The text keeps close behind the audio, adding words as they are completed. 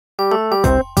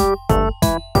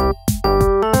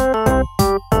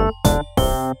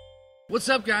What's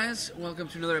up, guys? Welcome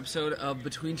to another episode of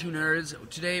Between Two Nerds.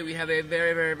 Today we have a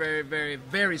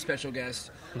very special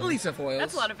guest, Lisa Foiles.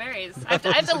 That's a lot of fairies. I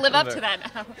have to live up to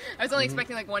that now. I was only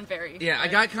expecting like one fairy. Yeah, I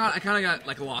kind of got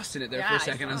like lost in it there for a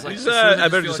second. I was like, I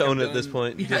better just own it at this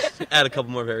point. Yeah. Just add a couple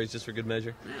more fairies just for good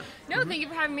measure. Yeah. No, thank you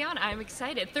for having me on. I'm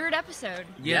excited. Third episode.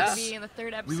 Yes. Be in the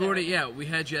third episode. We've already, we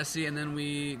had Jesse, and then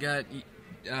we got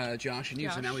Josh and you.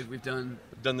 So now we've done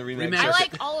the remake. I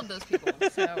like all of those people.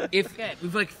 So if good.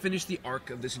 We've like finished the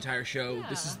arc of this entire show. Yeah.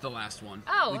 This is the last one.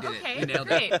 Oh, we did okay. It. We nailed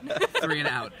Great. it. 3 and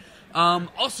out.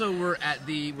 Also,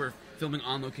 we're filming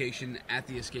on location at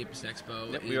the Escapist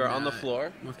Expo. Yep, we are on the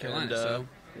floor, North Carolina. And, so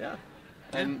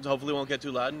and hopefully it won't get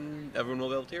too loud, and everyone will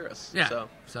be able to hear us. Yeah.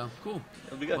 So cool.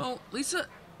 It'll be good. Well, Lisa,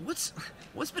 what's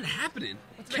been happening?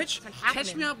 What's been happening?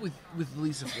 Catch me up with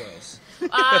Lisa Foiles.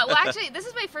 Well, actually, this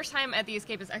is my first time at the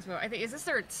Escapist Expo. I think, is this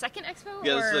their second expo?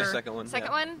 Yeah, or this is their second one.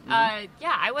 Second one? Mm-hmm.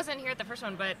 Yeah, I wasn't here at the first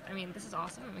one, but I mean, this is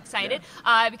awesome. I'm excited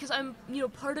because I'm,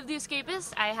 part of the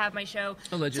Escapist. I have my show,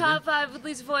 Allegedly. Top 5 with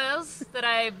Lisa Foiles, that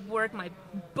I work my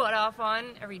butt off on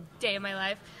every day of my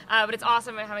life. But it's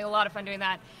awesome. I'm having a lot of fun doing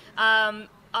that.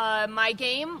 My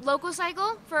game, Local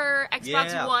Cycle, for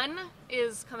Xbox One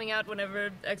is coming out whenever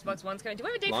Xbox One's coming. Do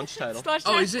we have a date? Launch title.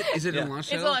 Oh, is it a launch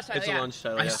title? It's a launch title, It's a launch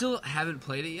title, I still haven't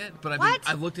played it yet, but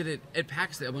I've looked at it at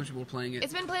PAX Day. A bunch of people playing it.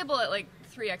 It's been playable at like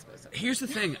 3 expos. Here's the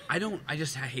thing. I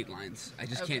hate lines. I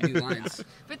just can't do lines.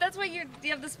 But that's why you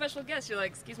have the special guest. You're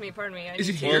like, excuse me, pardon me. Is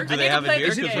it here? Well, do they have it here?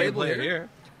 Is it playable here?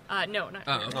 No, not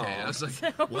Oh, here. okay. Oh. I was like,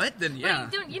 what? Then yeah.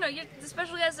 But, you're the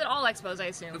special guest at all expos, I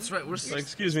assume. That's right. We're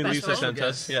excuse me, Lisa sent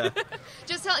us. Yeah.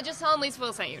 Just tell them Lisa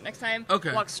Foiles sent you. Next time,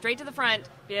 walk straight to the front.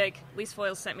 Be like, Lisa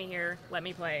Foiles sent me here. Let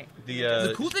me play.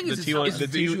 The cool thing is the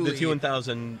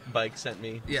T1000 bike sent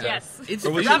me. Yeah. Yes. It's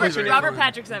Robert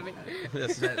Patrick sent me.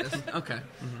 That's okay.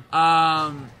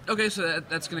 Okay, so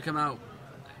that's gonna come out.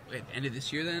 Wait, end of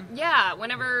this year then? Yeah,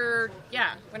 whenever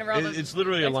all those... It's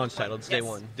literally a launch title. It's day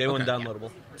one. Day one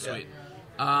downloadable. Sweet.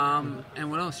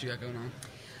 And what else you got going on?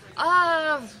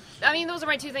 I mean, those are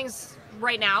my two things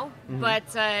right now.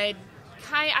 But I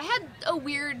had a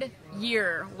weird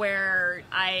year where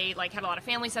I had a lot of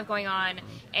family stuff going on,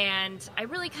 and I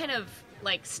really kind of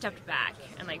stepped back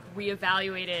and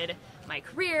reevaluated my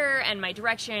career and my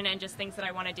direction and just things that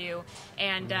I want to do.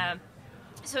 And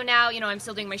so now, I'm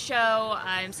still doing my show.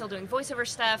 I'm still doing voiceover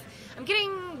stuff. I'm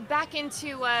getting back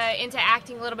into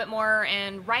acting a little bit more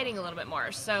and writing a little bit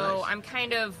more. So nice. I'm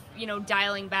kind of,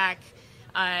 dialing back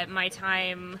my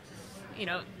time,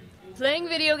 playing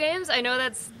video games. I know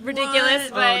that's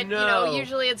ridiculous, but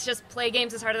usually it's just play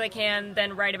games as hard as I can,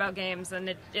 then write about games,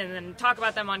 and then talk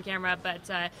about them on camera.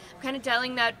 But I'm kind of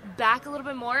dialing that back a little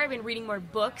bit more. I've been reading more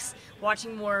books,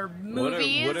 watching more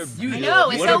movies. I know,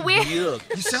 it's so weird.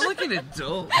 You sound like an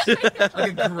adult,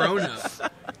 like a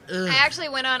grown-up. I actually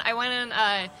went on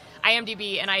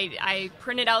IMDb, and I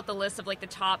printed out the list of the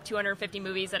top 250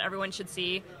 movies that everyone should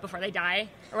see before they die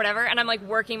or whatever, and I'm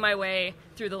working my way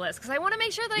through the list because I want to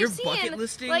make sure that I've seen. You're bucket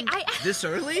listing this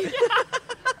early?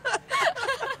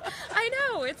 I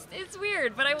know it's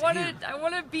weird, but I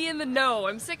want to be in the know.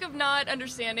 I'm sick of not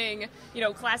understanding,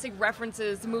 classic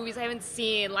references to movies I haven't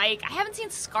seen. I haven't seen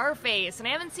Scarface, and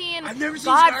I haven't seen I've never seen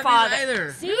Godfather Scarface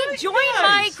either. See, join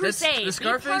my crusade. The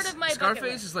Scarface, be part of my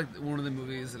Scarface is one of the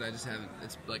movies that I just haven't.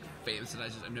 It's famous that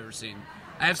I've never seen.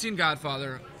 I have seen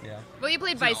Godfather. Yeah. Well, you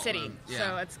played Vice City,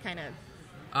 so it's kind of.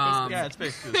 It's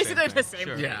basically the same.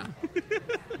 Sure. Yeah.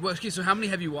 Well, okay, so how many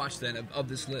have you watched then of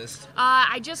this list?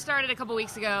 I just started a couple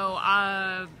weeks ago.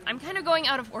 I'm kind of going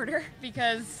out of order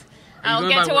because I'll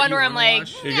get to one where I'm like,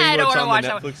 I don't want to watch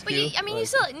that one. But you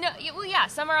still,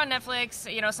 some are on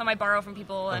Netflix. Some I borrow from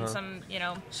people, and some,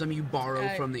 Some you borrow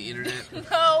from the internet.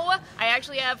 No, I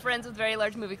actually have friends with very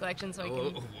large movie collections, so I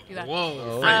can do that.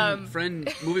 Whoa,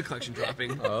 friend movie collection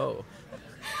dropping. Oh.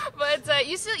 But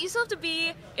you still have to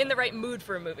be in the right mood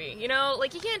for a movie, you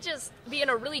can't just be in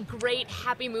a really great,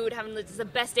 happy mood, having the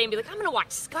best day, and be like, I'm gonna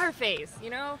watch Scarface,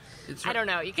 I don't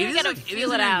know. You kind of gotta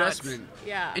feel it out. Investment.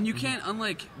 Yeah. And you can't,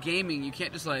 unlike gaming, you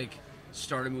can't just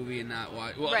start a movie and not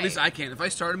watch. Well, at least I can. If I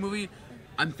start a movie,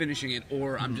 I'm finishing it,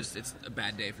 or I'm just it's a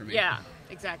bad day for me. Yeah,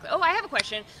 exactly. Oh, I have a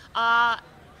question. How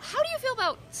do you feel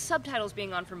about subtitles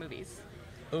being on for movies?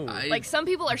 Ooh. Some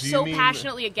people are so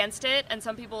passionately against it, and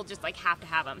some people just have to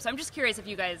have them. So I'm just curious if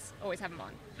you guys always have them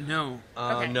on. No.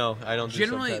 Okay. No, I don't.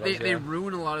 Generally, do they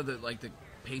ruin a lot of the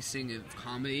pacing of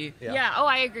comedy. Yeah. Oh,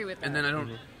 I agree with that. And then I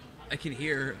don't. I can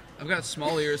hear. I've got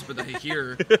small ears, but I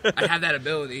hear. I have that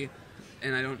ability,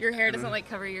 and I don't. Your hair doesn't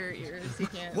cover your ears. You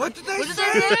can't. What did they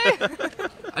say?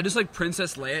 I just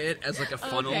Princess Leia it as a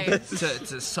funnel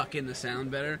to suck in the sound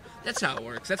better. That's how it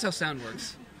works. That's how sound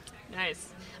works. Nice.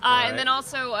 Right. And then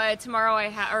also tomorrow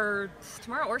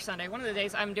tomorrow or Sunday, one of the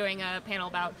days, I'm doing a panel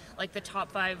about like the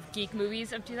top 5 geek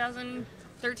movies of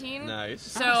 2013. Nice.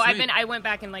 So sweet. I went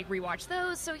back and like rewatched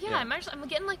those. So yeah, Yeah. I'm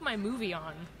getting like my movie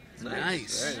on. Nice. Very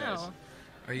nice. So,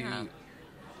 Are you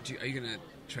are you gonna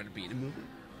try to be in a movie?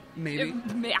 Maybe.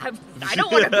 I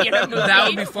don't want to be in a movie. That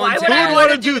would be fun, Why too. would I Who want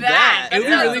to would do do that? that? It would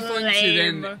be really sounds fun lame.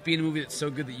 to then be in a movie that's so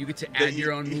good that you get to add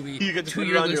your own movie you get to put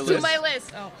it your on your list. To my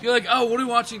list. Oh. You're like, oh, what are we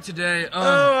watching today?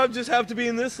 Oh, I just have to be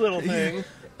in this little thing.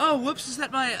 Oh, whoops! Is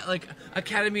that my like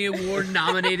Academy Award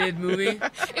nominated movie?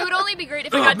 It would only be great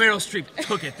if Oh, I got. Meryl Streep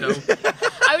took it though.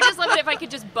 I would just love it if I could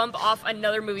just bump off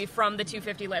another movie from the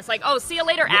 250 list. Like, oh, see you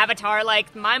later, Avatar.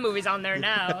 Like, my movie's on there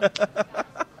now.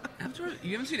 Avatar?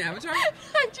 You haven't seen Avatar?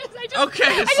 I just Okay,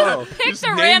 I so just picked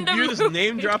a random You're just movie.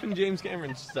 name dropping James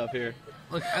Cameron stuff here.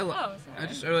 Look, sorry. I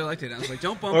just really liked it. I was like,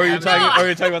 don't bump. Or you're Avatar. talking, or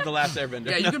you're talking about the Last Airbender.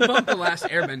 Yeah, you can bump the Last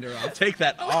Airbender off. Take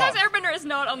that The Last off. Airbender is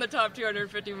not on the top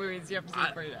 250 movies you have to see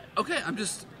for that. Okay, I'm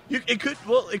just. It could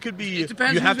be. It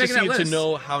depends You who's have to making see that it to list.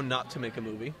 know how not to make a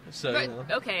movie. So But, you know.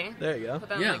 okay. There you go. But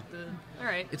then, Yeah. like, all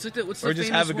right. It's like the what's the Or just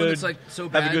famous have a one good, that's like so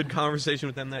bad? have a good conversation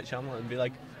with them that Shyamalan and be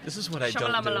like, "This is what I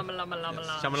don't do." Shyamalan.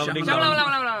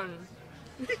 Shyamalan.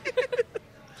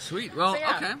 Sweet. Well, So,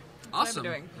 yeah, okay, What awesome.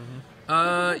 I'm doing.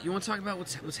 You want to talk about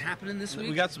what's happening this week?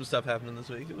 We got some stuff happening this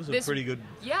week. It was a This- pretty good.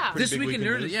 Yeah. Pretty This big week in week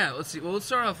in Nerd. news. Yeah, let's see. Well, let's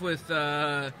start off with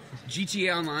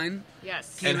GTA Online.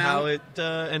 Yes. Came And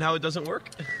out. how it doesn't work.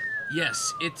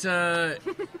 Yes, it's.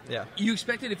 Yeah. You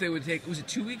expected if they would take? Was it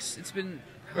 2 weeks? It's been.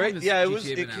 how long Right. has Yeah.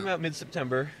 GTA It been came out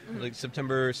mid-September, like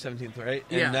September 17th, right?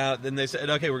 And Yeah. then they said,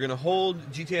 okay, we're gonna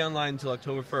hold GTA Online until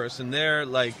October 1st, and their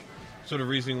like sort of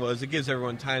reasoning was it gives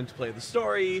everyone time to play the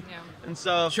story Yeah. and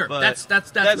stuff. Sure, but that's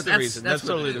the reason. that's That's what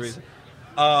totally it the is. reason.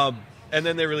 And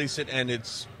then they release it, and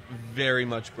it's very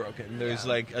much broken. There's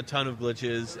Yeah. like a ton of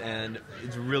glitches, and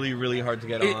it's really, really hard to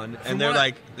get It- on. from And they're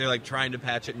what like trying to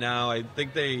patch it now. I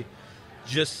think they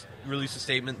just released a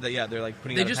statement that they're like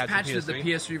putting They out just a patch patched to the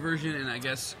PS3 version, and I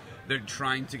guess they're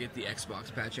trying to get the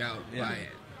Xbox patch out Yeah. by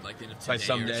like the end of By today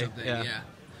someday, or something. yeah.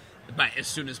 By as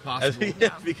soon as possible.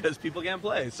 because people can't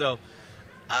play. So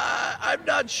I'm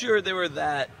not sure they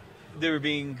were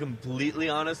being completely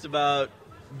honest about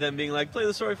them being like, play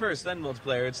the story first, then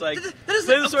multiplayer. It's like, That is,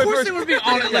 play the of story course first. they would be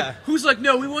on it. Like, Yeah. who's like,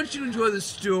 no, we want you to enjoy the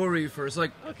story first.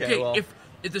 Like, Okay, well-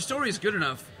 if the story is good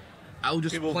enough, I'll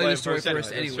just People play play the story first anyway, first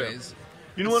that's true. anyways.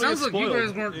 You don't want to get Sounds like you spoiled.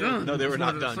 guys weren't Yeah. done. No, they were That's not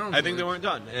what it done. sounds I think they like. weren't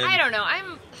done. And I don't know.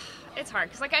 It's hard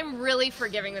because like I'm really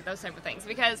forgiving with those type of things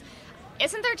because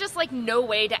isn't there just like no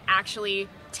way to actually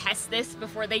test this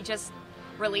before they just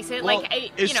release it? Well,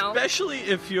 like especially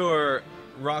if you're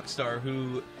Rockstar,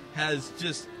 who has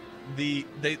just they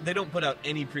don't put out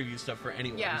any preview stuff for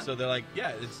anyone. Yeah. So they're like,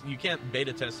 you can't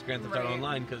beta test Grand Theft Auto Right.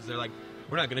 Online because they're like,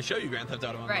 we're not going to show you Grand Theft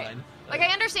Auto Right. Online. Like I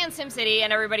understand SimCity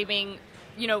and everybody being,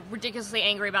 ridiculously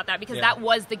angry about that because Yeah. that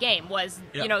was the game, was,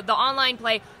 Yeah. the online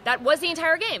play, that was the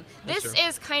entire game. That's This true.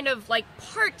 is kind of like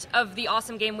part of the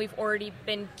awesome game we've already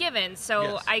been given. So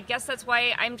Yes. I guess that's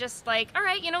why I'm just like, all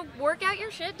right, work out your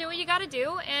shit, do what you gotta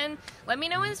do, and let me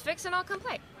know when it's fixed and I'll come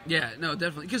play. Yeah, no,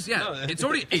 definitely. Because, No, it's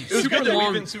already a was super good that we've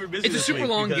long... been super busy It's a this super week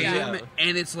long because, game, yeah.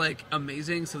 and it's, like,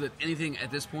 amazing, so that anything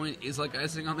at this point is, like,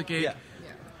 icing on the cake. Yeah.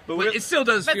 But it still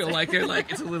does But- feel like they're,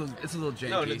 like, it's a little janky.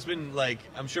 No, and it's been like,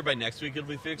 I'm sure by next week it'll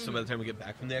be fixed, so by the time we get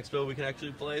back from the expo, we can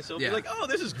actually play. So it'll Yeah. be like, oh,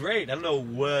 this is great. I don't know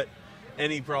what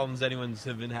any problems anyone's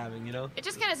have been having, It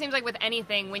just kind of seems like with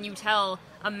anything, when you tell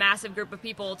a massive group of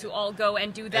people to all go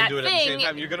and do that and do it thing, at the same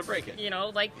time, you're going to break it.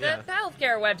 Like Yeah. the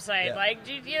healthcare website, Yeah. like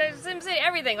SimCity,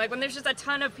 everything. Like when there's just a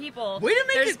ton of people, Way to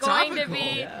make there's it going topical. to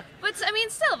be. Yeah. But I mean,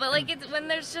 still, but like when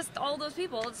there's just all those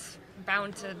people, it's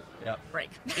bound to Yep. break.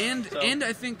 And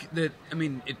I think that, I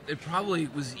mean, it probably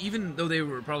was, even though they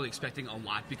were probably expecting a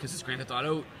lot because it's Grand Theft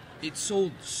Auto, it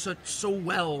sold so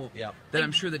well Yep. that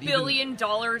I'm sure that $1 billion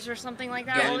or something like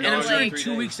that. Yeah, and I'm sure in like,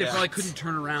 2 weeks they Yeah. probably couldn't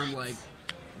turn around like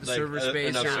the Like, server space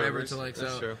enough or whatever servers. to like.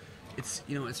 That's So true. it's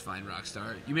it's fine,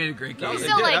 Rockstar. You made a great No, game. We they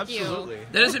still did, like you. absolutely.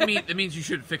 That doesn't mean that means you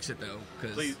should fix it though.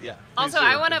 Because Please, yeah. Also, Please do,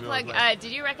 I want to 'cause we wanna plug. play.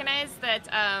 Did you recognize that?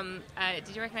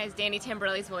 Did you recognize Danny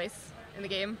Tamborelli's voice in the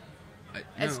game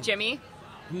as Jimmy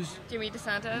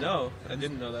DeSanta? No, I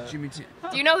didn't know that. Jimmy T.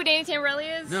 Do you know who Danny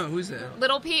Tamborelli is? No, who's that?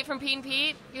 Little Pete from Pete and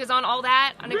Pete. He was on All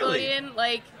That on Really? Nickelodeon.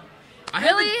 Like, I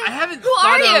Really? haven't Who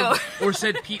thought are of or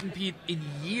said Pete and Pete in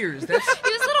years. That's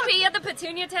he was Little Pete. He had the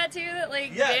petunia tattoo that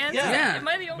like Yeah, danced. yeah. Am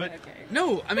I the only? But- Okay.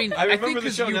 no. I mean, I remember think the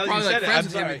 'cause show, you now that you probably like said it,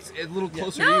 friends I'm with him. sorry. It's a little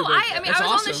closer to No, you. But I that's was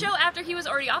awesome. on the show after he was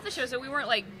already off the show, so we weren't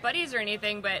like buddies or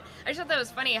anything. But I just thought that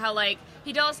was funny how like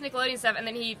he did all this Nickelodeon stuff, and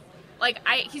then he like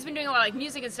he's been doing a lot of like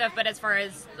music and stuff, but as far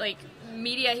as like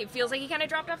media, he feels like he kind of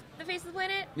dropped off the face of the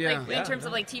planet, like in terms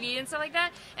of like TV and stuff like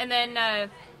that. And then I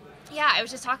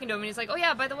was just talking to him, and he's like, "Oh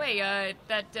yeah, by the way,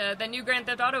 that new Grand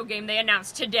Theft Auto game they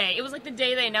announced today. It was like the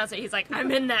day they announced it. He's like,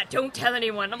 I'm in that. Don't tell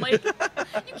anyone." I'm like, "You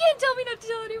can't tell me not to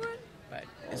tell anyone." But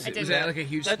is that like a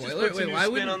huge that spoiler? Just puts a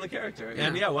new spin on the character. Yeah.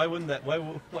 And why wouldn't that?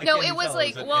 No, it was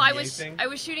like, well, I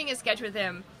was shooting a sketch with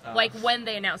him like when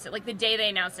they announced it, like the day they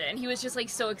announced it, and he was just like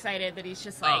so excited that he's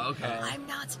just like, I'm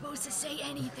not supposed to say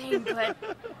anything,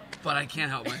 but I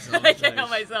can't help myself. I can't help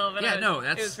myself. And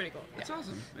it was pretty cool. That's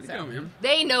awesome. Way to go, man.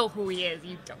 They know who he is.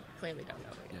 You clearly don't know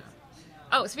who he is.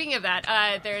 Oh, speaking of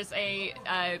that, there's a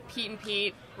Pete and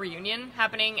Pete reunion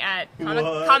happening at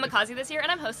Kamikaze this year, and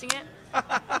I'm hosting it.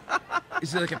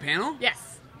 Is it like a panel?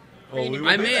 Yes. Well,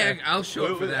 I'll show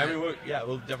up for that.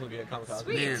 We'll definitely be at Kamikaze.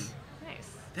 Sweet. Man.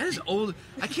 Nice. That is old.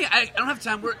 I don't have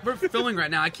time. We're filming right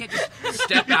now. I can't just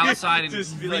step outside and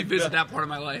revisit that part of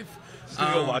my life.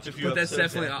 Go watch a few but that's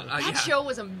episodes, definitely that show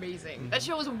was amazing. That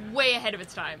show was way ahead of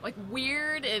its time. Like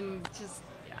weird and just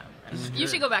you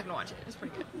should go back and watch it. It's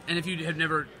pretty good. And if you have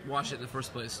never watched it in the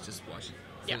first place, just watch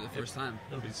it for the first time.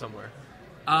 It'll be somewhere.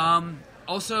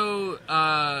 Also,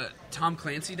 Tom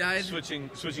Clancy died. Switching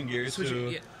gears.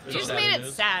 You just made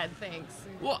it sad. Thanks.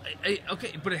 Well,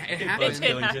 okay, but it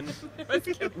happened.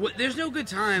 Well, there's no good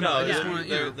time. No,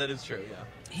 that is true.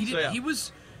 Yeah. He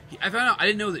was. I found out. I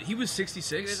didn't know that he was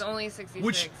 66. He was only 66.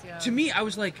 Which to me, I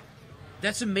was like,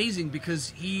 that's amazing because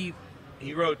he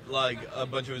wrote like a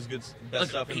bunch of his best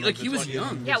stuff. He was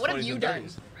young. Yeah. What have you done?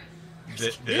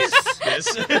 This.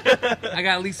 I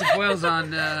got Lisa Foiles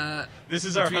on. This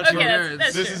is our hunt for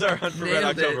nerds. This is our hunt for Red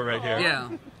October right here. Yeah.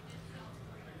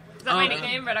 Is that my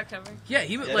nickname, Red October? Yeah,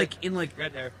 he was in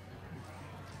red hair.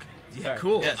 Yeah, Sorry.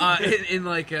 cool. Yes. In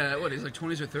like he's like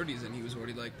 20s or 30s, and he was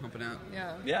already like pumping out.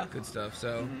 Yeah. Good stuff.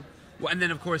 So, well, and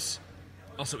then of course,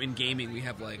 also in gaming we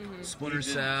have like Splinter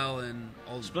Cell and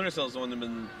all. Splinter Cell is the one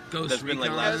that's been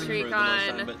like lasting for the most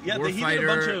time. But yeah, he did a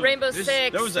bunch of Rainbow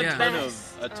Six. There was a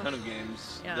ton of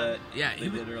games that he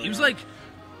did early he was on. like.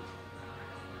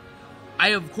 I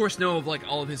of course know of like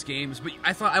all of his games, but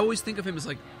I always think of him as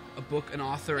like a book, an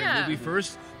author, and movie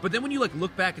first. But then when you like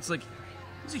look back, it's like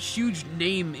he's a huge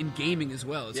name in gaming as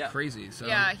well. It's crazy. So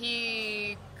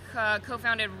he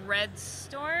co-founded Red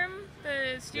Storm,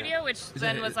 the studio, which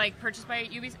then was like purchased by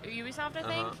Ubisoft, I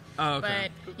think. Oh, okay.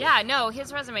 But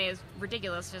his resume is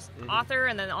ridiculous. Just author,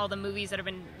 and then all the movies that have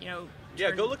been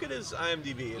go look at his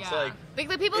IMDb. It's like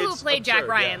the people who played Jack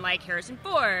Ryan, like Harrison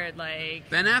Ford, like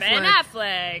Ben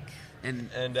Affleck.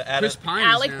 And Chris Pine,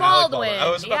 Alec Baldwin. I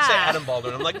was about to say Adam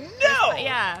Baldwin. I'm like, no,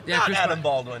 not Adam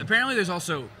Baldwin. Apparently, there's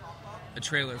also a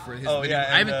trailer for his. Oh yeah,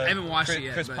 I haven't watched it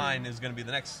yet. Chris Pine is going to be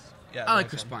the next. Yeah, I like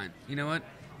Chris Pine. You know what?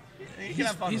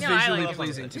 He's visually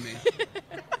pleasing to me.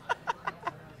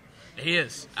 He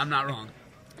is. I'm not wrong.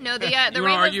 No, the you want to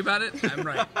argue about it? I'm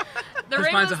right. Chris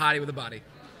Pine's a hottie with a body.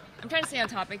 I'm trying to stay on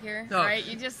topic here, no, right?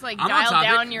 You just like I'm dial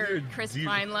down your Chris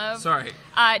Pine love. Sorry.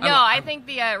 I think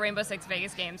the Rainbow Six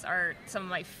Vegas games are some of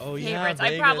my favorites.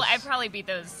 I probably beat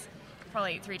those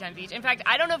 3 times each. In fact,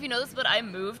 I don't know if you know this, but I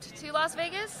moved to Las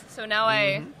Vegas, so now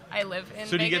I live in Vegas.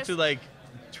 So do you get to like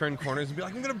turn corners and be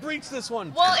like, I'm gonna breach this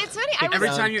one? Well, it's funny. Every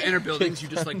time you enter buildings, you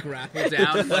just like grapple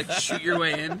down and like shoot your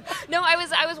way in. No, I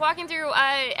was walking through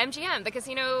MGM, the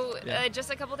casino, just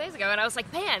a couple days ago, and I was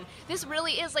like, man, this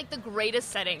really is like the greatest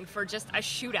setting for just a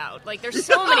shootout. Like, there's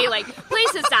so many like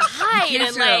places to hide. You can't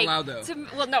and say like, that loud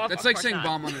though. Well, no, that's like saying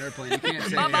bomb on an airplane. You can't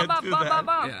say bomb.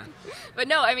 Yeah. But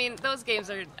no, I mean those games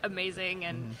are amazing,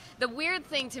 and the weird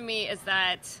thing to me is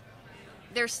that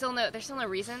there's still no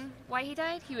reason why he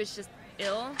died. He was just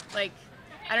ill. Like,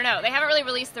 I don't know. They haven't really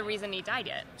released the reason he died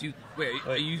yet.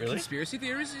 Are you really? Conspiracy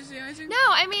theorizing? No,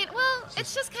 I mean, well,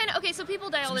 it's just kind of okay. So people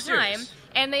die all the time,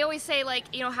 and they always say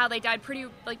like, how they died pretty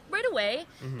like right away.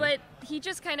 But he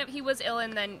just he was ill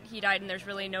and then he died, and there's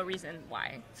really no reason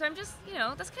why. So I'm just,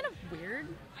 that's kind of weird.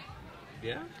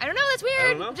 Yeah. I don't know. That's weird. I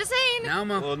don't know. I'm just saying.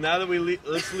 Well, now that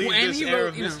let's leave this air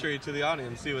of mystery to the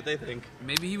audience, see what they think.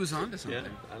 Maybe he was onto something.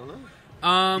 Yeah, I don't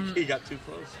know. He got too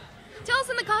close. Tell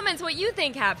us in the comments what you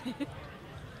think happened.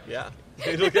 Yeah.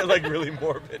 They look at like really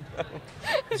morbid.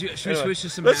 Should we switch to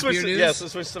some happier news? Yes,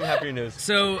 let's switch to some happier news.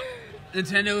 So,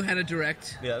 Nintendo had a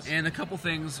Direct, and a couple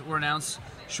things were announced.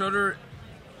 Schroeder,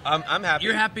 I'm happy.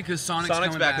 You're happy because Sonic's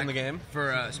coming back in the game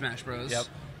for Smash Bros. Yep,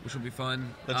 which will be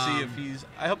fun. Let's see if he's.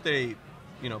 I hope they,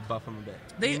 buff him a bit.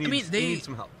 They need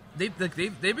some help. They've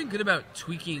been good about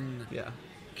tweaking.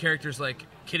 Characters like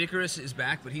Kid Icarus is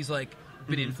back, but he's like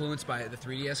been influenced by the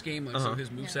 3DS game, like some of his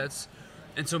movesets,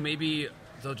 and so maybe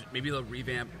they'll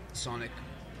revamp Sonic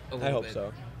a little bit. I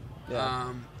hope so.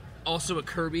 Yeah. also a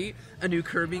Kirby. A new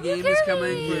Kirby game is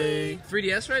coming for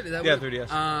 3DS, right? Is that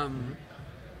 3DS.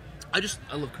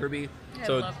 I love Kirby.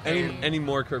 So any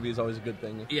more Kirby is always a good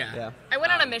thing. Yeah. I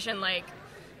went on a mission like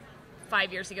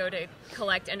 5 years ago to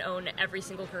collect and own every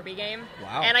single Kirby game.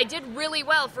 Wow. And I did really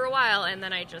well for a while, and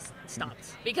then I just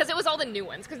stopped. Because it was all the new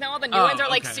ones. Because now all the new ones are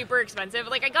like super expensive.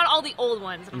 Like I got all the old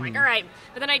ones, and I'm like, all right.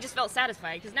 But then I just felt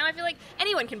satisfied, because now I feel like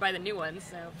anyone can buy the new ones,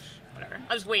 so whatever.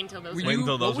 I'll just wait until those Wait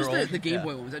until those what are was old? the Game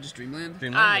Boy one? Was that just Dreamland?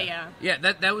 Yeah. Yeah,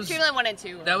 that was... Dreamland 1 and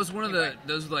 2. That was one of the...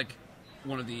 Those were like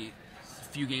one of the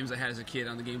few games I had as a kid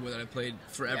on the Game Boy that I played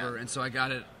forever, and so I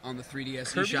got it on the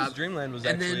 3DS Kirby's eShop. Dreamland was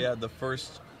actually the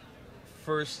first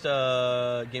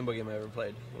Game Boy game I ever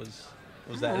played was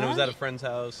that, and it was at a friend's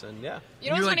house, and yeah. You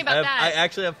know what's funny about that? I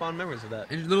actually have fond memories of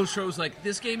that. And little show was like,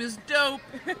 this game is dope.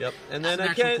 Yep. And then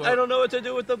I don't know what to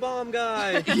do with the bomb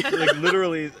guy. Like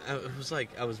literally, it was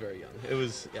like I was very young. It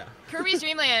was Kirby's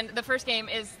Dreamland, the first game,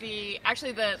 is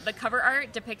actually the cover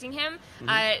art depicting him.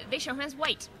 They show him as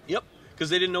white. Yep. Because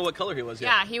they didn't know what color he was yet.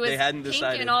 Yeah, he was they hadn't pink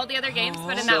decided. in all the other games,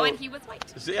 but in that one he was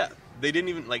white. So yeah, they didn't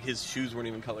even his shoes weren't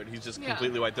even colored. He's just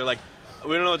completely white. They're like,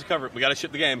 we don't know what to cover. We got to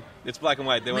ship the game. It's black and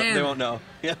white. They won't know.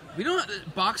 Yeah. We don't.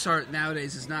 Box art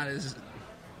nowadays is not as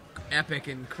epic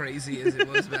and crazy as it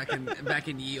was back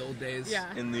in ye old days.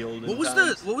 Yeah. In the olden What was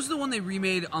times. the one they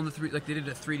remade on the they did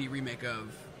a 3D remake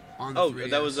of on the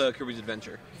 3DS? That was Kirby's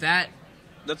Adventure.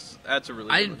 That's a really.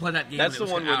 I didn't play that game. That's the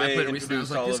one where they I was introduced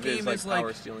like, all this of his game is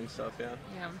power stealing stuff. Yeah.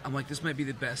 I'm like, this might be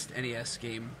the best NES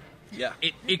game. Yeah.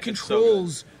 It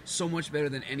controls so much better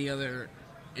than any other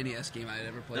NES game I had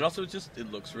ever played. And also,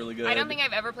 it looks really good. I don't think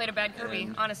I've ever played a bad Kirby.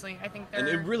 Honestly, I think and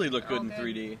it really looked good in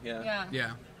 3D.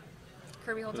 Yeah.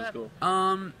 Kirby holds up. Cool.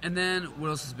 And then what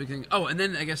else is a big thing? Oh, and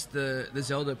then I guess the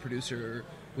Zelda producer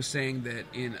was saying that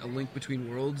in A Link Between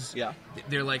Worlds,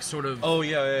 they're like sort of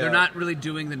they're not really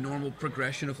doing the normal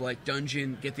progression of like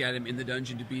dungeon, get the item in the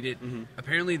dungeon to beat it.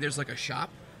 Apparently there's like a shop,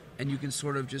 and you can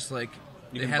sort of just like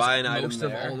you can buy an item most there,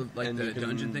 of all of like the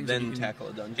dungeon things, then tackle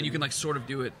a dungeon, and you can like sort of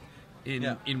do it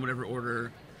in whatever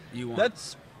order you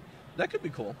want. That could be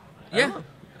cool. Yeah,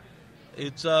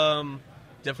 it's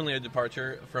definitely a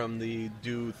departure from the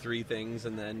do 3 things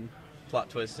and then plot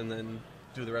twist and then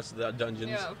do the rest of the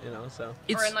dungeons, so.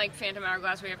 Or in like Phantom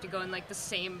Hourglass where you have to go in like the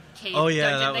same cave dungeon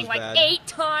that thing like 8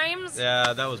 times.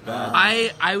 Yeah, that was bad.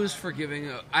 I was forgiving.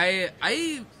 I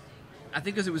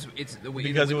think because it's the way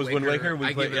because it was Wind Waker.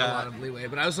 I give it a lot of leeway,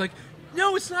 but I was like,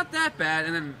 no, it's not that bad.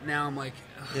 And then now I'm like,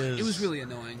 it was really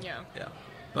annoying. Yeah.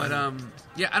 But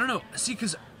I don't know. See,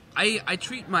 because I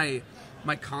treat my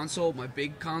console, my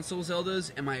big console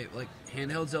Zeldas, and my like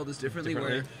handheld Zeldas differently.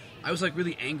 Where I was like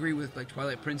really angry with like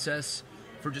Twilight Princess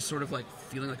for just sort of like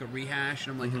feeling like a rehash,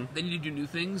 and I'm like, they need to do new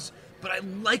things. But I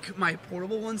like my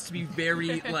portable ones to be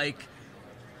very like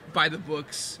by the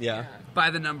books, by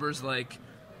the numbers, like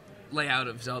layout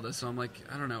of Zelda. So I'm like,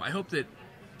 I don't know. I hope that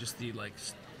just the like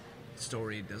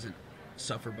story doesn't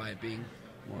suffer by it being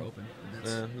more open.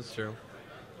 That's true.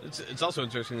 It's also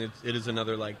interesting that it is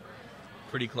another like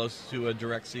pretty close to a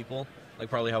direct sequel,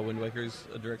 like probably how Wind Waker's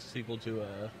a direct sequel to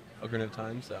Ocarina of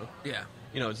Time. So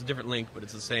it's a different Link, but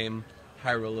it's the same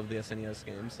Hyrule of the SNES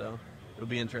game. So it'll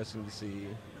be interesting to see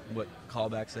what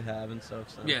callbacks they have and stuff.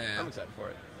 So I'm excited for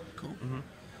it. Cool.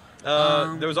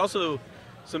 There was also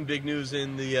some big news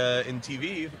in the in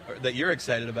TV that you're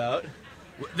excited about.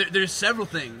 There's several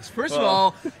things. First of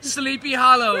all, Sleepy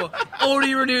Hollow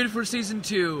already renewed for season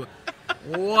 2.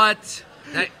 What?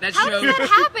 That How show. does that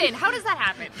happen? How does that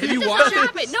happen? Have you That watched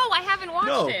doesn't happen. No, I haven't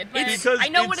watched it. But because I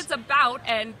know what it's about,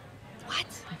 and what?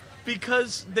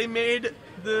 Because they made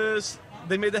the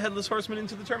Headless Horseman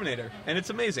into the Terminator, and it's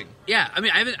amazing. Yeah, I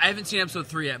mean, I haven't seen episode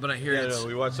 3 yet, but I hear it's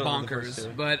we watched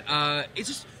bonkers. But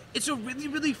it's a really,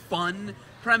 really fun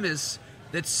premise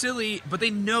that's silly, but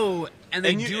they know and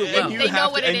they do it well. They know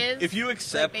what it is. If you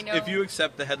accept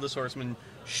the Headless Horseman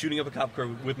shooting up a cop car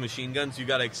with machine guns, you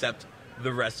got to accept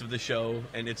the rest of the show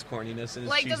and its corniness and its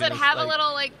like, does it have a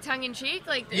little like tongue in cheek?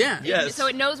 Like, yes. So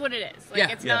it knows what it is.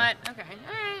 Like, it's not okay.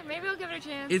 All right, maybe I'll give it a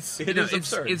chance. It's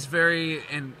absurd. It's very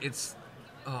it's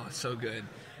so good.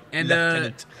 And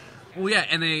Lieutenant.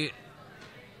 and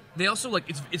they also like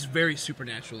it's very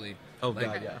supernaturally. Oh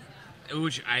god, yeah.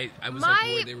 Which I was like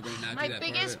worried they were going to not do that. My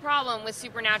biggest problem with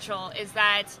Supernatural is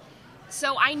that,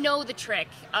 so I know the trick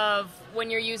of when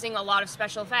you're using a lot of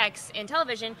special effects in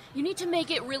television, you need to make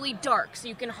it really dark so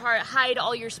you can hide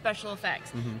all your special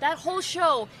effects. That whole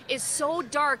show is so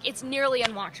dark, it's nearly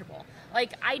unwatchable.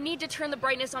 Like, I need to turn the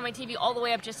brightness on my TV all the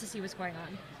way up just to see what's going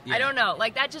on. Yeah. I don't know.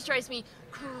 Like, that just drives me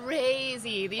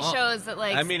crazy. These shows that,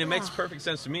 like... I mean, it makes perfect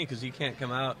sense to me because you can't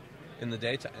come out in the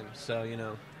daytime. So,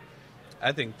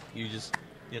 I think you just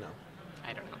you know.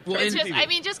 I don't know. Well, It's just, I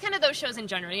mean, just kind of those shows in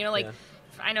general. You know, like,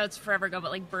 I know it's forever ago,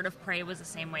 but like Bird of Prey was the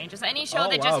same way. And just any show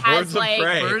that just has like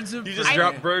Birds of Prey. You just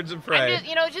dropped Birds of Prey.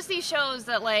 You know, just these shows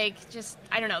that like just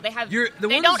I don't know. They have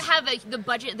they don't have the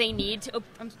budget they need to.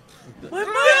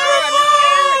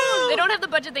 They don't have the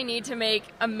budget they need to make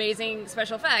amazing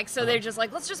special effects, so they're just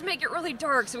like, let's just make it really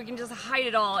dark so we can just hide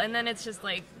it all, and then it's just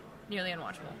like nearly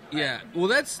unwatchable. Yeah, well,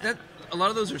 that's a lot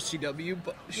of those are CW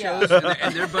shows,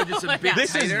 and their budget's a bit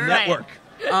This tighter. is network.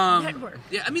 Network.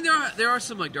 Yeah, I mean there are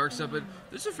some like dark stuff, but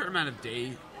there's a fair amount of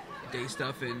day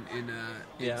stuff in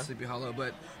Sleepy Hollow,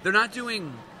 but they're not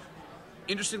doing.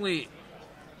 Interestingly,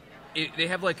 they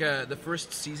have like the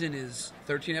first season is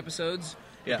 13 episodes.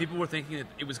 Yeah. And people were thinking that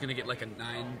it was going to get like a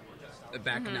 9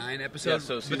 episodes,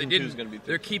 so season but they 2 is going to be 13.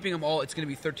 They're keeping them all. It's going to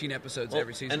be 13 episodes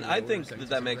every season. And I think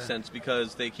that makes sense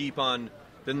because they keep on.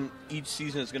 Then each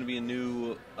season is going to be a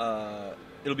new.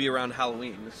 It'll be around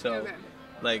Halloween, so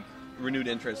like renewed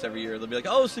interest every year. They'll be like,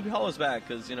 "Oh, Sleepy Hollow's back,"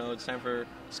 because you know it's time for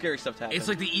scary stuff to happen. It's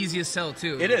like the easiest sell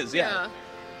too. It is, yeah.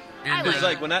 And it's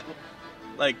like when that,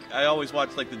 like I always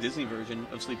watched like the Disney version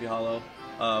of Sleepy Hollow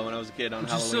when I was a kid on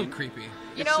Halloween. It's so creepy.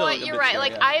 You know what? You're right.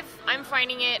 Like I'm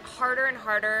finding it harder and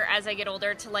harder as I get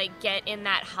older to like get in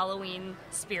that Halloween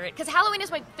spirit because Halloween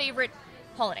is my favorite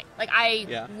holiday. Like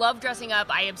I love dressing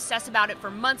up. I obsess about it for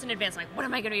months in advance. Like, what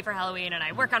am I going to be for Halloween? And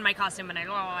I work on my costume, and I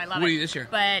love it. What are you this year?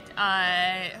 But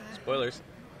spoilers.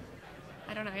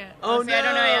 I don't know yet. Oh, honestly, no. I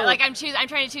don't know yet. Like I'm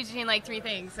trying to choose between like 3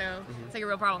 things, so it's like a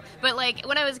real problem. But like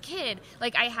when I was a kid,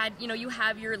 like I had, you know, you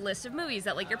have your list of movies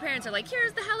that like your parents are like,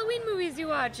 here's the Halloween movies you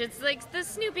watch. It's like the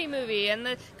Snoopy movie and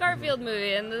the Garfield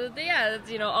movie and the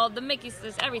you know, all the Mickey's,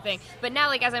 everything. But now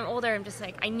like as I'm older, I'm just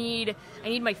like I need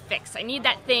my fix. I need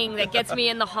that thing that gets me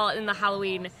in the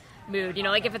Halloween mood, you know,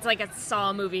 like if it's like a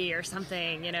Saw movie or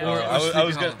something, you know,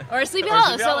 or Sleepy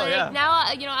Hollow. So like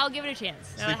now, you know, I'll give it a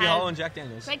chance. Sleepy Hollow and Jack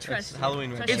Daniels. I trust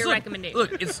Halloween. Trust your recommendation.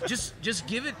 Look, it's just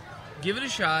give it a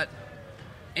shot.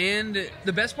 And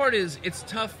the best part is it's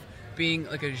tough being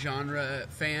like a genre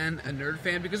fan, a nerd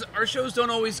fan, because our shows don't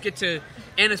always get to,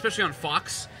 and especially on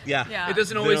Fox, it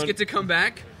doesn't always get to come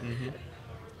back.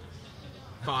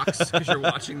 Fox, because you're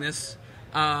watching this.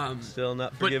 Still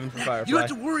not forgiven for Firefly. You don't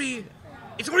have to worry.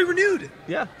 It's already renewed.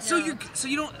 Yeah. So you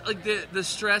don't like the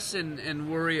stress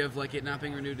and worry of like it not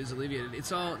being renewed is alleviated.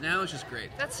 It's all now. It's just great.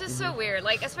 That's just so weird.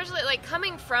 Like especially like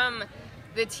coming from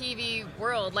the TV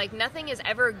world, like nothing is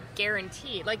ever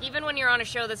guaranteed. Like even when you're on a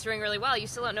show that's doing really well, you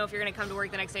still don't know if you're going to come to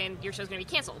work the next day and your show's going to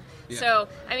be canceled. Yeah. So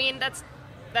I mean that's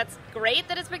great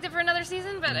that it's picked up for another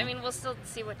season, but I mean we'll still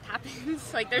see what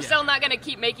happens. Like they're still not going to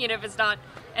keep making it if it's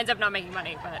ends up not making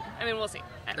money. But I mean we'll see.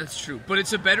 That's true. But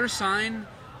it's a better sign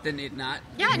than it not.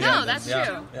 Yeah, no, that's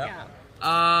true. Yeah.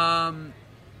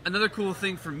 Another cool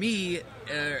thing for me.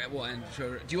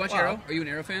 Do you watch Arrow? Are you an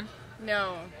Arrow fan?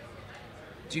 No.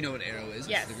 Do you know what Arrow is?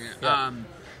 Yes.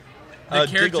 The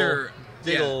character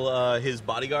Diggle, his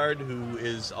bodyguard, who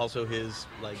is also his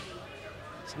like,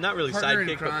 not really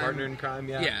sidekick, but partner in crime.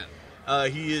 Yeah.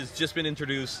 He has just been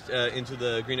introduced into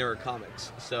the Green Arrow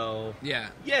comics. So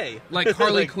yay! Like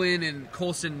Harley Quinn and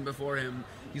Coulson before him.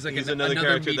 He's another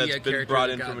character that's been brought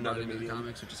in from another medium.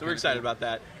 Comics, so we're excited about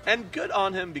that. And good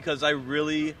on him because I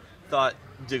really thought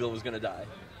Diggle was going to die.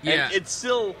 Yeah. And it's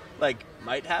still, like,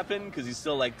 might happen because he's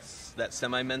still, like, that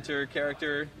semi-mentor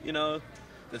character, you know,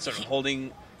 that's sort of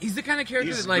holding... He's the kind of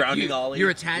character that, like, you're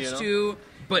attached to,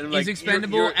 but he's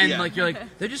expendable, and, like, you're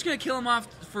like, they're just going to kill him off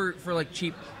for like,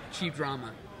 cheap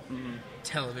drama. Mm-hmm.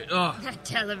 Television.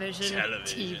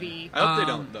 TV. I hope they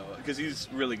don't, though, because he's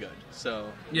really good.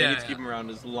 So they need to keep him around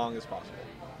as long as possible.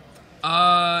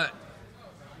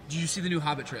 Did you see the new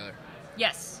Hobbit trailer?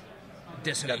 Yes.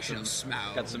 Desolation of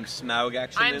Smaug. Got some Smaug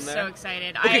action in there. I'm so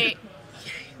excited. Okay.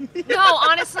 No,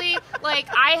 honestly, like,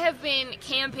 I have been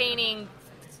campaigning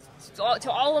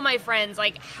to all of my friends,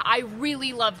 like, I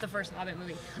really loved the first Hobbit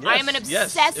movie. Yes, I am an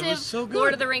obsessive it was so good.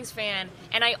 Lord of the Rings fan,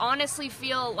 and I honestly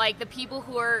feel like the people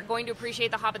who are going to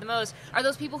appreciate the Hobbit the most are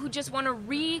those people who just want to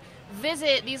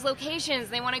revisit these locations.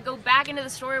 They want to go back into the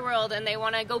story world, and they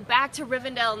want to go back to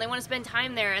Rivendell, and they want to spend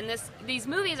time there. And these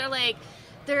movies are like...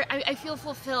 I feel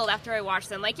fulfilled after I watch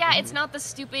them. Like, it's not the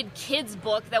stupid kids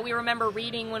book that we remember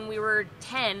reading when we were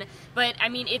 10, but, I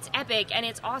mean, it's epic, and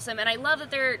it's awesome, and I love that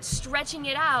they're stretching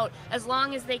it out as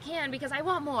long as they can, because I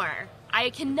want more. I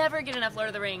can never get enough Lord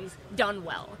of the Rings done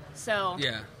well, so...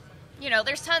 Yeah. you know,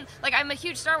 there's tons. Like, I'm a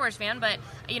huge Star Wars fan, but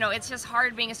you know, it's just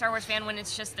hard being a Star Wars fan when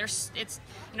it's just there's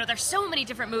so many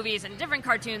different movies and different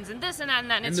cartoons and this and that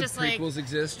and that, and it's just like prequels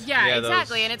exist. Yeah,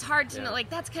 exactly, and it's hard to know, like,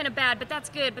 that's kind of bad, but that's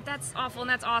good, but that's awful, and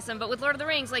that's awesome. But with Lord of the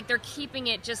Rings, like, they're keeping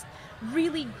it just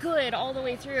really good all the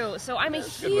way through. So I'm a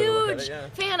huge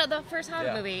fan of the first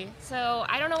Hobbit movie. So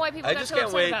I don't know why people got so upset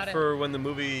about it. I just can't wait for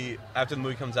when after the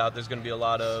movie comes out, there's going to be a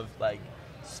lot of, like,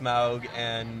 Smaug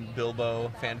and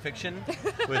Bilbo fan fiction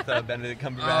with Benedict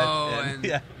Cumberbatch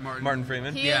and Martin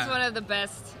Freeman. He is one of the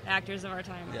best actors of our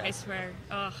time. Yeah. I swear.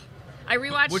 Ugh. I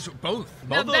rewatched both of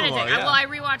Benedict. Well, I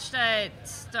rewatched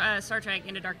Star Trek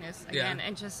Into Darkness again,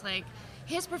 and just like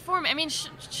his performance. I mean,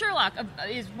 Sherlock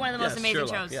is one of the most amazing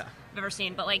shows I've ever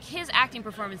seen. But like his acting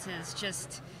performances,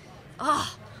 just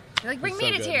like bring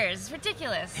me to tears. It's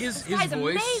ridiculous. His guy's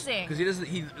voice, amazing. Because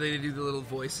they do the little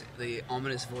voice, the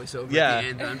ominous voiceover at the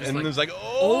end. And I'm just and like, it was like,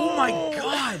 oh my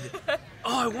god!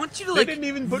 Oh, I want you to like. They didn't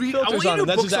even put filters on him.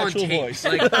 That's his actual voice.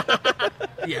 Like,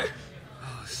 yeah.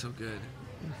 Oh, so good.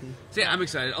 So yeah, I'm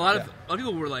excited. A lot of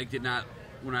people were like,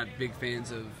 were not big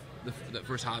fans of the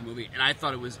first Hobbit movie, and I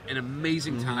thought it was an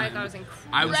amazing time. I thought it was incredible.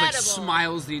 I was like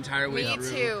smiles the entire way through. Me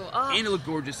too. Oh. And it looked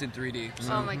gorgeous in 3D.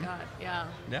 So. Oh my god, yeah.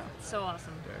 So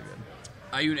awesome. Very good.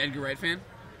 Are you an Edgar Wright fan?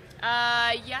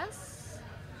 Yes.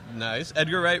 Nice.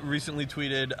 Edgar Wright recently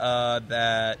tweeted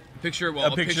that a picture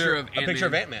of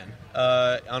Ant-Man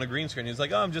on a green screen. He's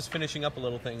like, "Oh, I'm just finishing up a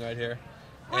little thing right here."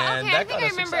 And okay, I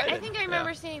think I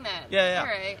remember seeing that. Yeah. All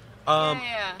right.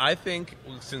 I think,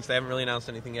 since they haven't really announced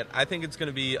anything yet, I think it's going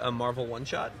to be a Marvel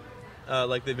one-shot,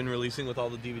 like they've been releasing with all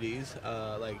the DVDs.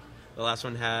 Like, the last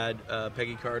one had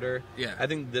Peggy Carter. Yeah. I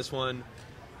think this one,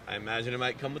 I imagine it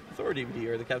might come with the Thor DVD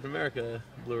or the Captain America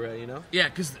Blu-ray, you know? Yeah,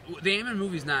 because the Ant-Man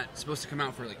movie's not supposed to come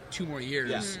out for, like, 2 more years.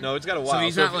 Yeah. No, it's got a while. So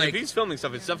he's not if he's filming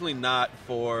stuff, it's definitely not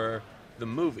for the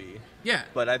movie. Yeah.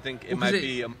 But I think it might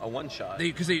be a one-shot.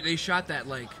 Because they shot that,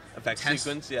 like, effects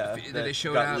sequence, that they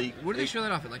showed out. Where did they show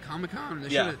that off at? Like Comic-Con?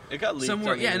 It got leaked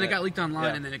somewhere. Yeah, and it got leaked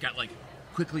online, and then it got like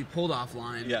quickly pulled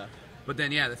offline. Yeah. But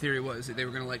then, the theory was that they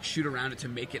were going to like shoot around it to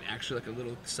make it actually like a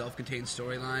little self-contained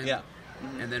storyline. Yeah.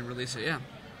 And then release it. Yeah.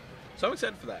 So I'm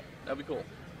excited for that. That'd be cool.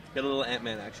 Get a little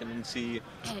Ant-Man action and see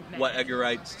what Edgar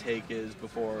Wright's take is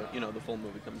before the full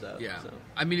movie comes out. Yeah. So.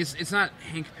 I mean, it's not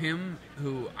Hank Pym,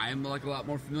 who I'm like a lot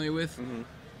more familiar with,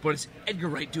 but it's Edgar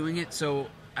Wright doing it. So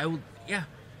I'll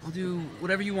do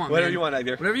whatever you want. Whatever you want,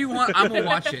 Edgar. Whatever you want, I'm gonna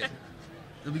watch it.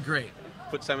 It'll be great.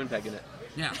 Put Simon Pegg in it.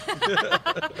 Yeah.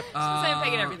 Simon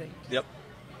Pegg in everything. Yep.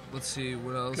 Let's see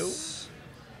what else. Cool.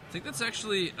 I think that's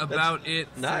actually about it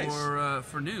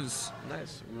for news.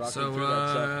 Nice.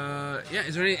 So,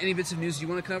 is there any bits of news you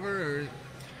want to cover? Or?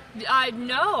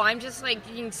 No, I'm just like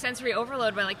getting sensory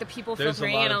overload by like the people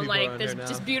filtering in. I'm like, there's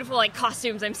just beautiful like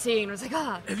costumes I'm seeing. I was like,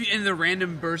 and the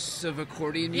random bursts of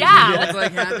accordion music that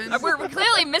like happens. We're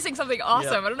clearly missing something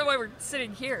awesome. Yeah. I don't know why we're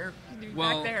sitting here.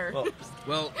 Back there.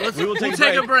 Well, we'll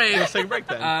take a break. Let's take a break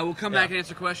then. We'll come back and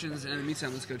answer questions, and in the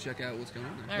meantime, let's go check out what's going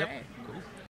on there. All right. Cool.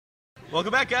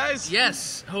 Welcome back, guys.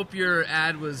 Yes. Hope your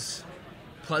ad was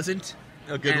pleasant.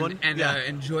 A good one. And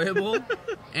enjoyable,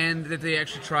 and that they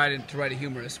actually tried to write a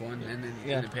humorous one, and then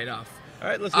it paid off. All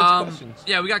right, let's get to questions.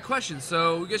 Yeah, we got questions.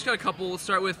 So we just got a couple. Let's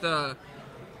start with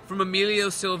from Emilio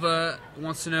Silva, who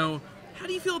wants to know, how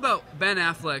do you feel about Ben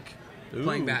Affleck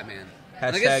playing Batman?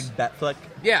 #Batfleck.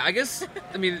 Yeah, I guess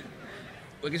we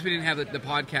didn't have the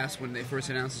podcast when they first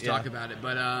announced to talk about it,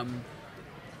 but I'm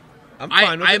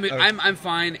fine with it. I'm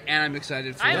fine, and I'm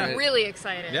excited for it. I'm really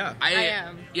excited. Yeah. I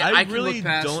am. Yeah, I really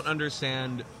don't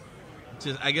understand.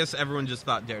 I guess everyone just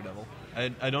thought Daredevil.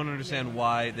 I don't understand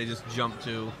why they just jumped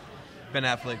to Ben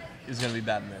Affleck is going to be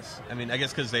bad in this. I mean, I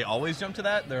guess because they always jump to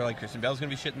that. They're like, Christian Bale's going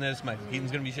to be shit in this. Michael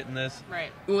Keaton's going to be shit in this.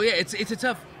 Right. Well, yeah, it's a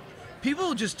tough...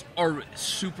 People just are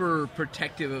super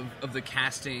protective of the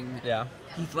casting. Yeah.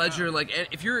 Heath Ledger, like,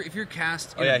 if you're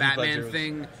cast in a Batman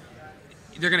thing,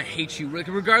 they're gonna hate you,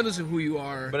 regardless of who you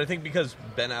are. But I think because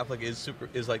Ben Affleck is super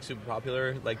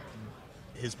popular, like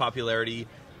his popularity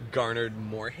garnered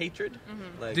more hatred.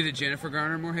 Mm-hmm. Did it Jennifer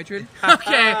garner more hatred?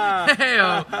 Okay,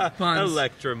 puns.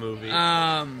 Electra movie.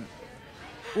 And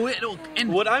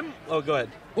what I'm? Oh, go ahead.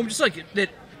 I'm just like that.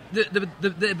 The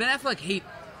Ben Affleck hate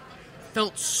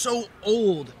felt so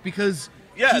old because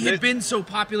he had been so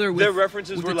popular with their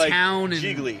references with were the like town and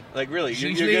Jiggly. Like really,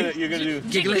 you're gonna do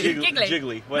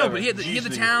Jiggly. Whatever. No, but he had the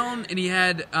town and he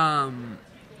had and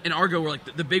Argo were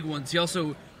like the big ones. He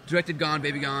also directed Gone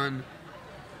Baby Gone,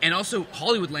 and also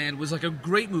Hollywoodland was like a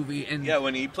great movie. And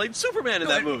when he played Superman in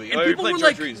that movie, and people were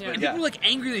like, people were like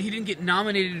angry that he didn't get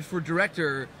nominated for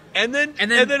director. And then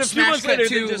a few months later,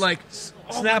 to, they just like,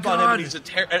 snap on him,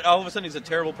 and and all of a sudden he's a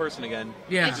terrible person again.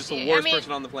 Yeah, he's just the worst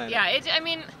person on the planet. Yeah,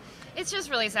 it's just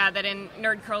really sad that in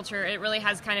nerd culture, it really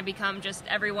has kind of become just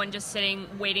everyone just sitting,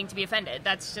 waiting to be offended.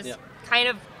 That's just kind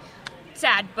of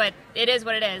sad, but it is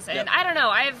what it is. And I don't know,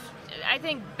 I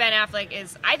think Ben Affleck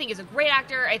is a great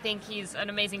actor. I think he's an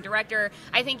amazing director.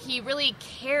 I think he really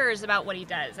cares about what he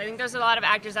does. I think there's a lot of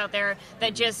actors out there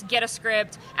that just get a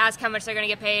script, ask how much they're going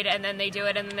to get paid, and then they do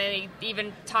it, and then they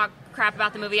even talk crap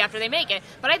about the movie after they make it.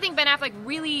 But I think Ben Affleck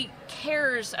really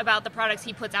cares about the products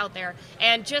he puts out there,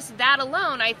 and just that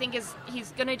alone, I think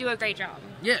he's going to do a great job.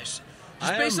 Yes.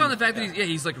 Just based on the fact that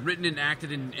he's like written and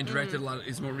acted and directed a lot of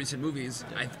his more recent movies,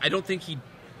 I don't think he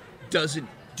doesn't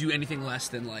do anything less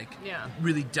than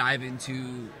really dive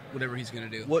into whatever he's going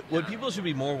to do. What people should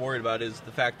be more worried about is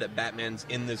the fact that Batman's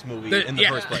in this movie in the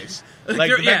first place.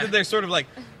 Like the fact that they're sort of like,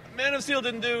 Man of Steel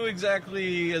didn't do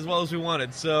exactly as well as we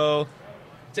wanted, so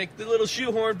take the little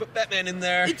shoehorn, put Batman in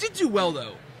there. It did do well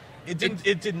though. It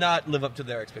did not live up to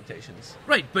their expectations.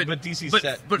 Right, but DC's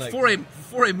set. But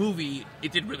for a movie,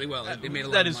 it did really well. It made a lot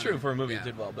of money. That is true. For a movie, it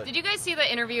did well. But did you guys see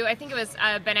the interview? I think it was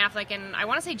Ben Affleck and I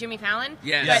want to say Jimmy Fallon.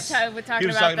 Yes. We're talking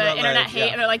about the internet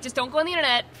hate, and they're like, just don't go on the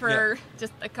internet for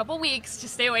just a couple weeks.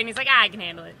 Just stay away. And he's like, I can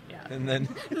handle it. Yeah. And then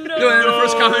the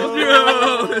first comment.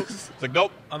 No. It's like,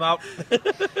 nope, I'm out.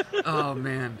 Oh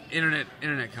man, internet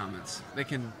comments. They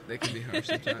can be harsh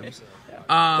sometimes.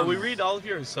 But we read all of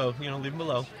yours, so leave them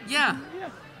below. Yeah.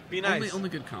 Be nice. Only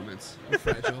good comments. I'm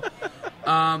fragile.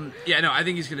 I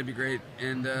think he's going to be great,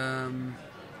 and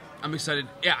I'm excited.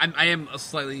 Yeah, I am a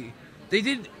slightly.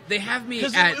 They have me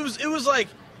at. It was like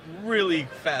really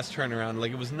fast turnaround.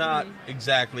 Like it was not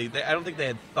exactly. I don't think they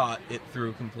had thought it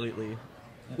through completely.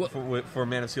 For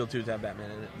Man of Steel 2 to have Batman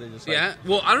in it. They just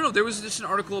well, I don't know. There was just an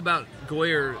article about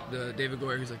Goyer, David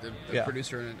Goyer, who's like the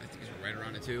producer, and I think he's a writer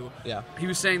on it too. Yeah. He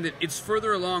was saying that it's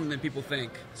further along than people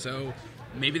think. So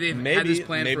maybe they've had this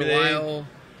plan for a while.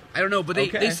 I don't know, but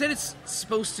they said it's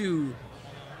supposed to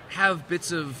have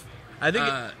bits of. I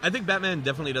think Batman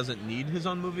definitely doesn't need his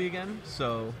own movie again.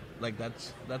 So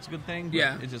that's a good thing.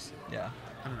 But it just I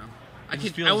don't know.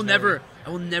 I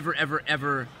will never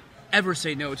ever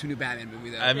say no to a new Batman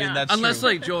movie, though. I mean, that's unless true.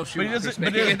 like Joel Schumacher.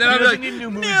 But he doesn't need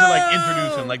new movies to like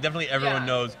introduce him. Like definitely everyone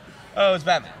knows. Oh, it's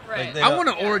Batman. Right. I want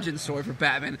an origin story for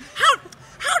Batman.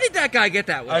 How did that guy get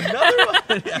that way? Another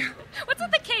one. Yeah. What's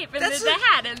with the cape and the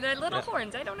hat and the little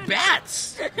horns? I don't know.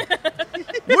 Bats.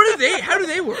 Where do they? How do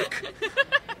they work?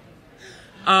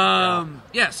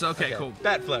 Yes. Okay. Cool.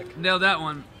 Batfleck. Nailed that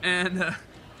one, and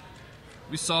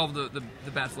we solved the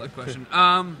Batfleck question.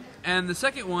 And the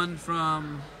second one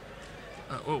from.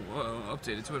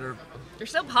 Updated Twitter. You're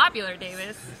so popular,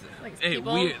 Davis. Like, hey,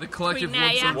 the collective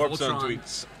Warp Zone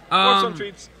tweets. Warp Zone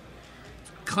tweets.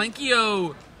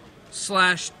 Clankio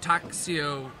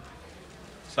 /Taxio.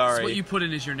 Sorry. That's what you put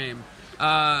in as your name.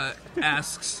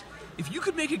 Asks, if you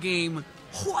could make a game,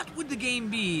 what would the game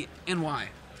be and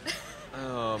why?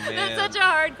 Oh, man. That's such a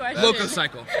hard question.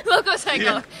 Lococycle.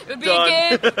 Yeah. It would be a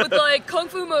game with, like, kung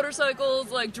fu motorcycles,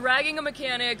 like, dragging a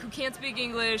mechanic who can't speak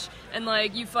English, and,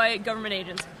 like, you fight government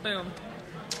agents. Boom.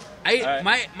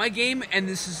 My game, and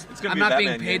this is... I'm not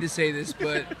being paid to say this,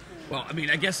 but... Well, I mean,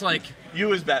 I guess, like...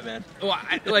 You as Batman. Well,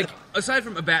 aside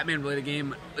from a Batman-related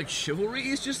game, like, Chivalry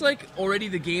is just, like, already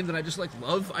the game that I just, like,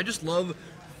 love. I just love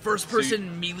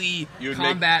first-person melee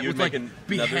combat with, like,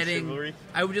 beheading. Chivalry?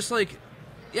 I would just, like...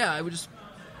 Yeah, I would just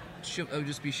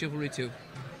be Chivalry 2.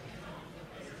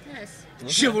 Yes.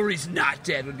 Okay. Chivalry's not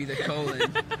dead would be the colon.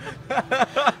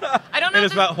 I don't know. And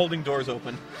it's about holding doors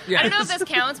open. Yeah. I don't know if this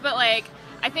counts, but like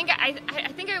I think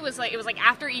it was like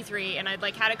after E3 and I'd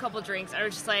like had a couple drinks. I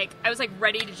was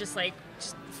ready to just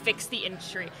fix the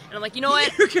industry. And I'm like, you know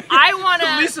what? I want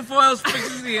to Lisa Foiles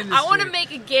fixes the industry. I want to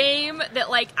make a game that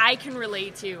like I can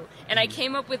relate to. And I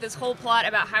came up with this whole plot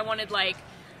about how I wanted like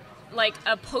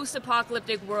a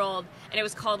post-apocalyptic world, and it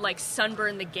was called like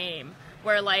Sunburn the Game,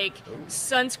 where like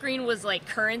sunscreen was like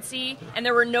currency, and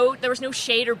there was no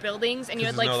shade or buildings, and you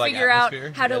had like figure out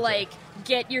how to like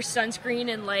get your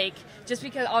sunscreen, and like just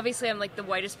because obviously I'm like the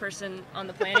whitest person on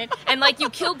the planet, and like you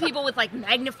killed people with like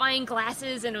magnifying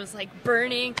glasses, and it was like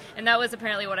burning, and that was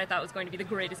apparently what I thought was going to be the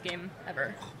greatest game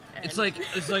ever. It's like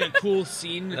a cool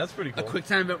scene. That's pretty cool. A quick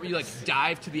time event where you like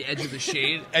dive to the edge of the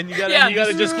shade, and you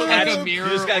gotta just catch a mirror.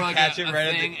 You just gotta like catch it a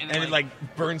right thing, and it like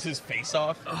burns his face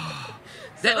off.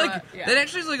 That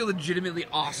actually is like a legitimately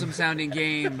awesome sounding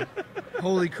game.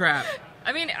 Holy crap!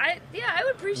 I mean, I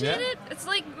would appreciate it. It's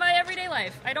like my everyday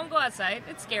life. I don't go outside.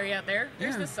 It's scary out there.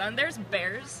 There's the sun. There's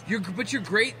bears. But you're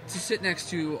great to sit next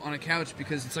to on a couch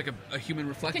because it's like a human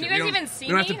reflector. Can you guys even see me?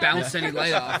 You don't have to bounce any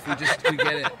light off. We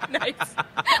get it. Nice.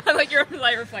 I like your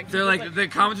light reflector. They're like the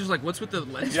commenters like, what's with the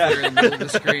lens flare in the middle of the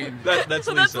screen? That's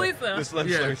so Lisa. That's Lisa. This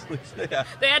lens flare is Lisa. Yeah.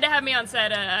 They had to have me on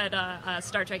set at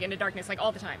Star Trek Into Darkness like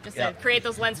all the time, just to create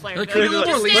those lens flares. Like, Stand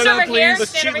over here.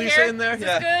 Let's Stand cheat over Lisa here. in there. This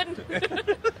is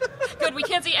good. Good. We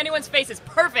can't see anyone's faces.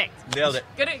 Perfect. Nailed it.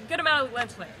 Good amount of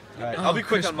lens flare. All right, I'll be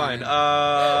quick on mine.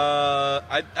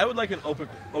 I would like an open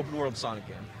world Sonic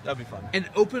game. That'd be fun. An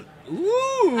open.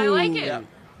 Ooh. I like it. Yeah.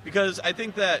 Because I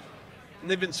think that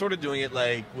they've been sort of doing it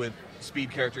like with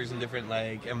speed characters and different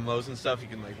like MMOs and stuff. You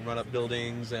can like run up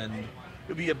buildings and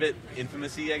it'll be a bit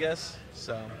infamous-y, I guess.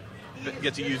 So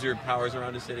get to use your powers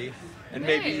around a city and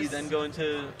maybe then go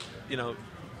into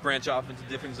branch off into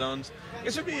different zones.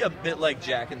 It should be a bit like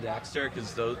Jack and Daxter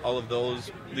because all of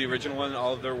those, the original one,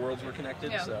 all of their worlds were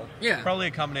connected. Yeah. So probably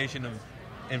a combination of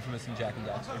Infamous and Jack and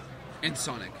Daxter. And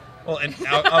Sonic. Well, and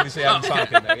obviously having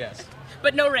Sonic in there, yes.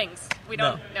 But no rings. We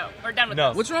don't. No, we're done with No.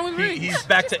 this. What's wrong with rings? He's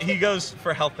back to. He goes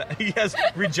for health. He has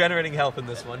regenerating health in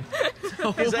this one.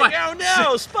 he's like, oh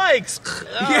no, spikes!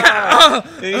 Yeah.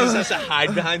 And he just has to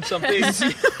hide behind something.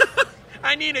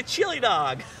 I need a chili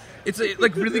dog. It's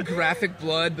like really graphic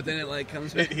blood, but then it like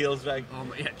comes back. It heals back.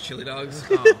 Yeah, chili dogs.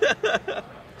 So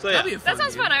yeah, That'd be a fun That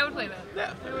sounds game. fun. I would play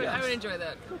that. Yeah, I would enjoy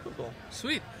that. cool.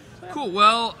 Sweet. Cool.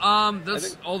 Well,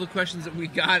 that's all the questions that we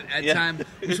got at time.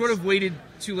 We sort of waited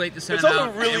too late to send It's out.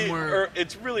 also really, and we're,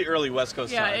 it's really early West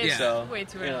Coast Yeah, time. it's So way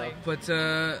too you know. early.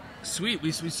 but sweet.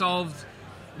 We solved.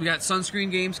 We got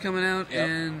sunscreen games coming out Yep.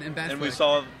 and Batfleck. And we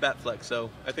saw Batfleck, so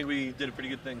I think we did a pretty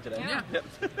good thing today. Yeah. Yep.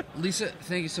 Lisa,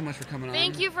 thank you so much for coming on.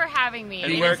 Thank you for having me.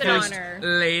 And It where is an can- honor.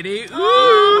 Lady. Ooh.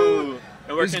 Ooh.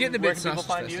 And where It's getting a bit where can people sausage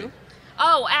find you? festy.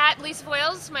 Oh, at Lisa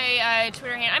Foiles, my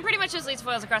Twitter handle. I'm pretty much just Lisa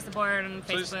Foiles across the board on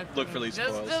So just Facebook. look for Lisa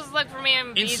Foiles. Just look for me.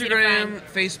 I'm easy to Instagram, find.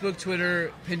 Facebook,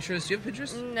 Twitter, Pinterest. Do you have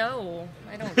Pinterest? No,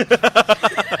 I don't.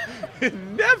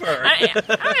 Never. I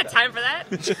don't have time for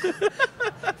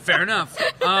that. Fair enough.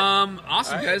 Awesome, All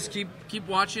right. guys. Keep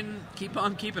watching. Keep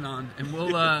on keeping on, and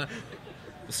we'll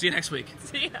see you next week.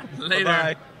 See ya. Later.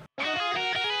 Bye-bye.